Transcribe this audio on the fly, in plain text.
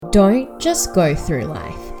Don't just go through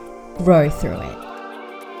life, grow through it.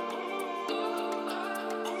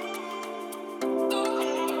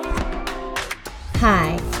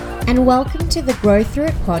 Hi, and welcome to the Grow Through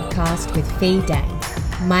It podcast with Fee Dang.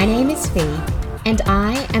 My name is Fee, and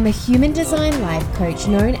I am a human design life coach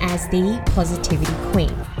known as the Positivity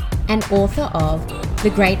Queen and author of The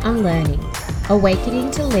Great Unlearning,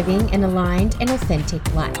 Awakening to Living an Aligned and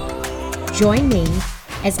Authentic Life. Join me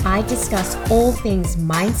as I discuss all things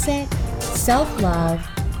mindset, self-love,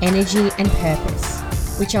 energy, and purpose,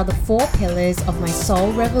 which are the 4 pillars of my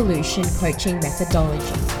Soul Revolution coaching methodology.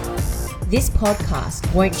 This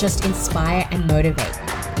podcast won't just inspire and motivate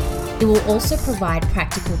you. It will also provide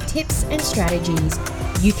practical tips and strategies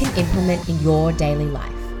you can implement in your daily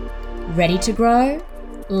life. Ready to grow?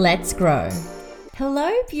 Let's grow.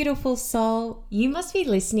 Hello, beautiful soul. You must be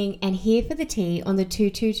listening and here for the tea on the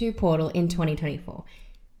 222 portal in 2024.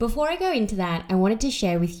 Before I go into that, I wanted to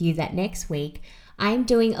share with you that next week, I'm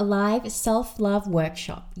doing a live self-love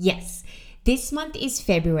workshop. Yes, this month is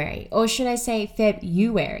February, or should I say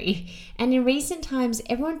Feb-uary. And in recent times,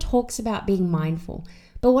 everyone talks about being mindful.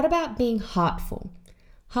 But what about being heartful?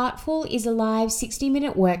 Heartful is a live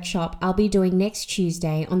 60-minute workshop I'll be doing next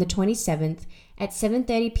Tuesday on the 27th at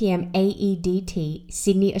 7:30 p.m. AEDT,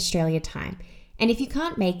 Sydney, Australia time. And if you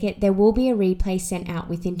can't make it, there will be a replay sent out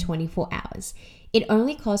within 24 hours. It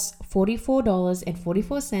only costs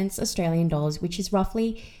 $44.44 Australian dollars, which is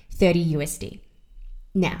roughly 30 USD.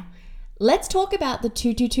 Now, let's talk about the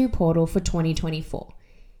 222 portal for 2024.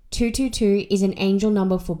 222 is an angel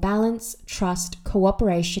number for balance, trust,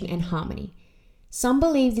 cooperation, and harmony. Some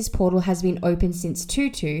believe this portal has been open since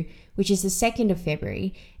 22, which is the 2nd of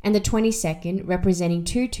February, and the 22nd, representing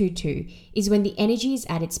 222, is when the energy is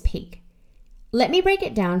at its peak. Let me break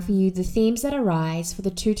it down for you the themes that arise for the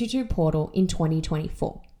 222 portal in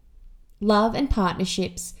 2024. Love and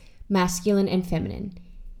partnerships, masculine and feminine.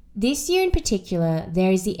 This year in particular,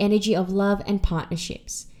 there is the energy of love and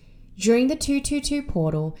partnerships. During the 222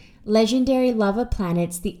 portal, legendary lover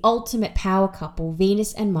planets, the ultimate power couple,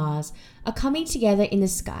 Venus and Mars, are coming together in the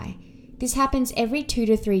sky. This happens every 2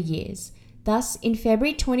 to 3 years. Thus, in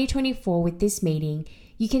February 2024 with this meeting,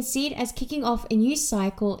 you can see it as kicking off a new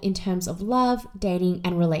cycle in terms of love, dating,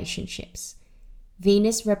 and relationships.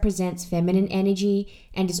 Venus represents feminine energy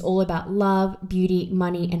and is all about love, beauty,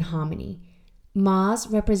 money, and harmony. Mars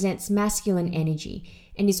represents masculine energy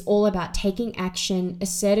and is all about taking action,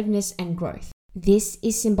 assertiveness, and growth. This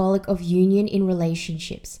is symbolic of union in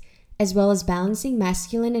relationships, as well as balancing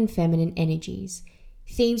masculine and feminine energies.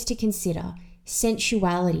 Themes to consider: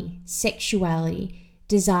 sensuality, sexuality,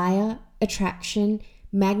 desire, attraction,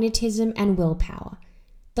 magnetism, and willpower.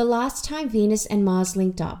 The last time Venus and Mars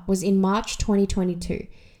linked up was in March 2022,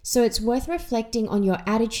 so it's worth reflecting on your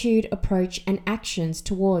attitude, approach, and actions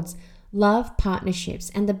towards love, partnerships,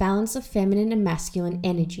 and the balance of feminine and masculine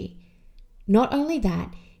energy. Not only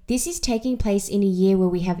that, this is taking place in a year where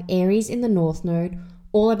we have Aries in the North Node,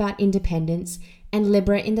 all about independence, and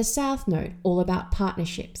Libra in the South Node, all about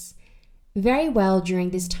partnerships. Very well during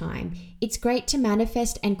this time, it's great to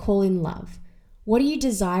manifest and call in love. What are you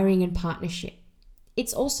desiring in partnership?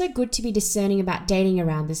 It's also good to be discerning about dating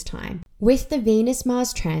around this time. With the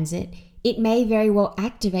Venus-Mars transit, it may very well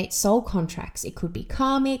activate soul contracts. It could be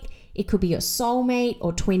karmic, it could be your soulmate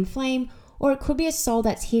or twin flame, or it could be a soul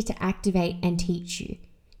that's here to activate and teach you.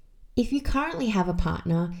 If you currently have a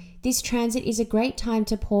partner, this transit is a great time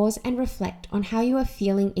to pause and reflect on how you are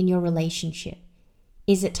feeling in your relationship.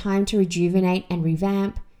 Is it time to rejuvenate and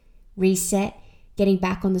revamp, reset, getting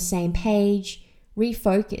back on the same page,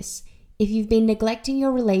 refocus if you've been neglecting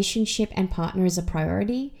your relationship and partner as a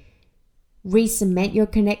priority, re-cement your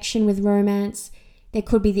connection with romance? There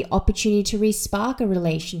could be the opportunity to re-spark a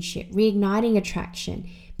relationship, reigniting attraction,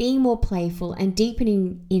 being more playful, and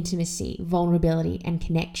deepening intimacy, vulnerability, and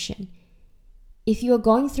connection. If you are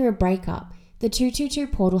going through a breakup, the 222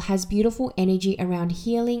 portal has beautiful energy around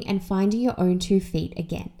healing and finding your own 2 feet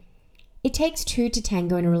again. It takes 2 to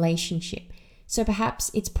tango in a relationship, so perhaps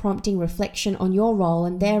it's prompting reflection on your role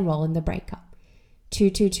and their role in the breakup.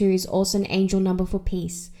 222 is also an angel number for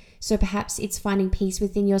peace, so perhaps it's finding peace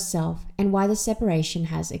within yourself and why the separation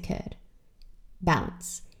has occurred.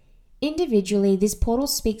 Balance. Individually, this portal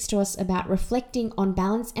speaks to us about reflecting on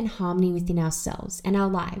balance and harmony within ourselves and our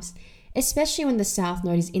lives, especially when the South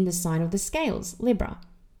Node is in the sign of the scales, Libra.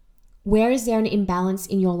 Where is there an imbalance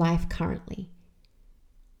in your life currently?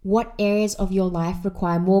 What areas of your life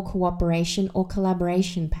require more cooperation or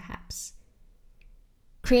collaboration, perhaps?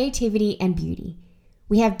 Creativity and beauty.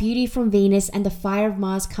 We have beauty from Venus and the fire of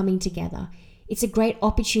Mars coming together. It's a great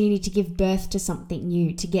opportunity to give birth to something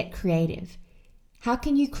new, to get creative. How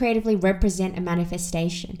can you creatively represent a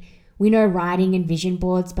manifestation? We know writing and vision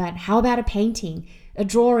boards, but how about a painting, a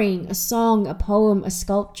drawing, a song, a poem, a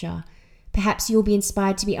sculpture? Perhaps you'll be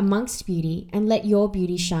inspired to be amongst beauty and let your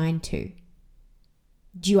beauty shine too.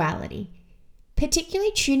 Duality.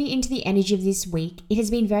 Particularly tuning into the energy of this week, it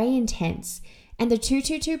has been very intense, and the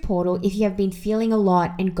 222 portal, if you have been feeling a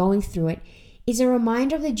lot and going through it, is a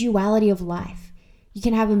reminder of the duality of life. You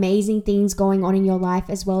can have amazing things going on in your life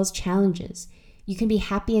as well as challenges. You can be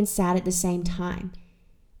happy and sad at the same time.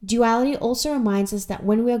 Duality also reminds us that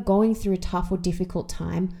when we are going through a tough or difficult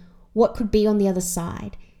time, what could be on the other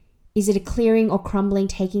side? Is it a clearing or crumbling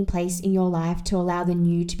taking place in your life to allow the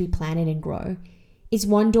new to be planted and grow? Is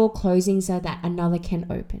one door closing so that another can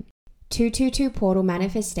open? 222 portal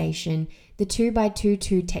manifestation, the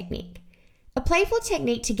 2x22 technique. A playful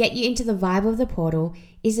technique to get you into the vibe of the portal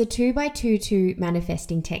is the 2x22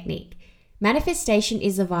 manifesting technique. Manifestation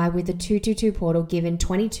is the vibe with the 222 portal, given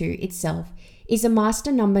 22 itself is a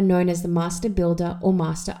master number known as the master builder or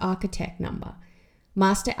master architect number.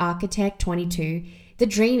 Master architect 22, the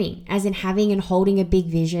dreaming, as in having and holding a big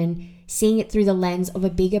vision, seeing it through the lens of a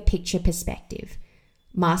bigger picture perspective.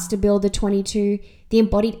 Master builder 22, the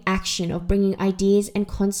embodied action of bringing ideas and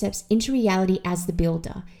concepts into reality as the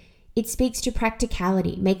builder. It speaks to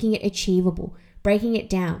practicality, making it achievable, breaking it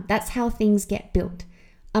down. That's how things get built.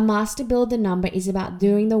 A master builder number is about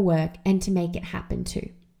doing the work and to make it happen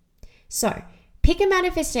too. So, pick a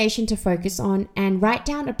manifestation to focus on and write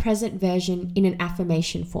down a present version in an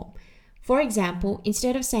affirmation form. For example,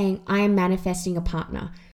 instead of saying, I am manifesting a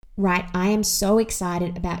partner, write, I am so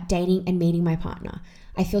excited about dating and meeting my partner.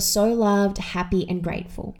 I feel so loved, happy, and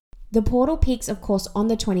grateful. The portal peaks, of course, on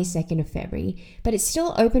the 22nd of February, but it's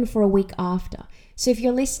still open for a week after. So if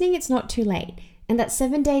you're listening, it's not too late. And that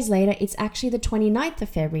 7 days later, it's actually the 29th of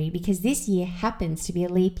February because this year happens to be a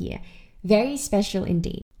leap year. Very special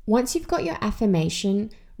indeed. Once you've got your affirmation,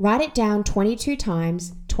 write it down 22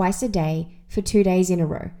 times, twice a day, for 2 days in a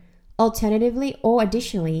row. Alternatively, or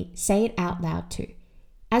additionally, say it out loud too.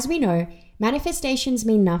 As we know, manifestations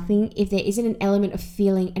mean nothing if there isn't an element of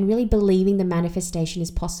feeling and really believing the manifestation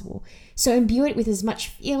is possible. So imbue it with as much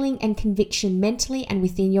feeling and conviction mentally and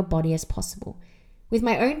within your body as possible. With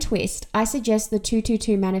my own twist, I suggest the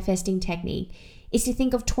 222 manifesting technique is to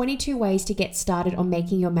think of 22 ways to get started on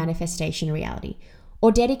making your manifestation a reality, or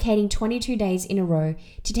dedicating 22 days in a row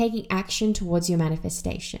to taking action towards your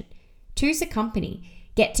manifestation. Choose a company.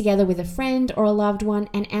 Get together with a friend or a loved one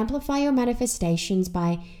and amplify your manifestations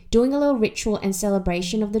by doing a little ritual and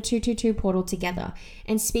celebration of the 222 portal together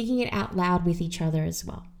and speaking it out loud with each other as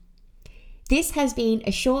well. This has been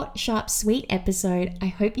a short, sharp, sweet episode. I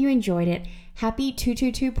hope you enjoyed it. Happy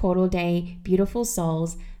 222 Portal Day, beautiful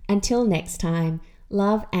souls. Until next time,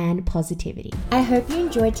 love and positivity. I hope you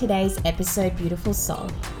enjoyed today's episode, beautiful soul.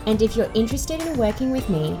 And if you're interested in working with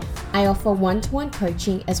me, I offer one-to-one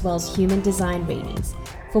coaching as well as human design readings.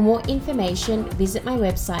 For more information, visit my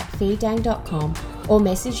website feedang.com or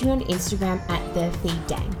message me on Instagram at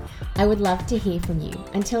 @thefeeddang. I would love to hear from you.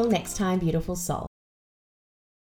 Until next time, beautiful soul.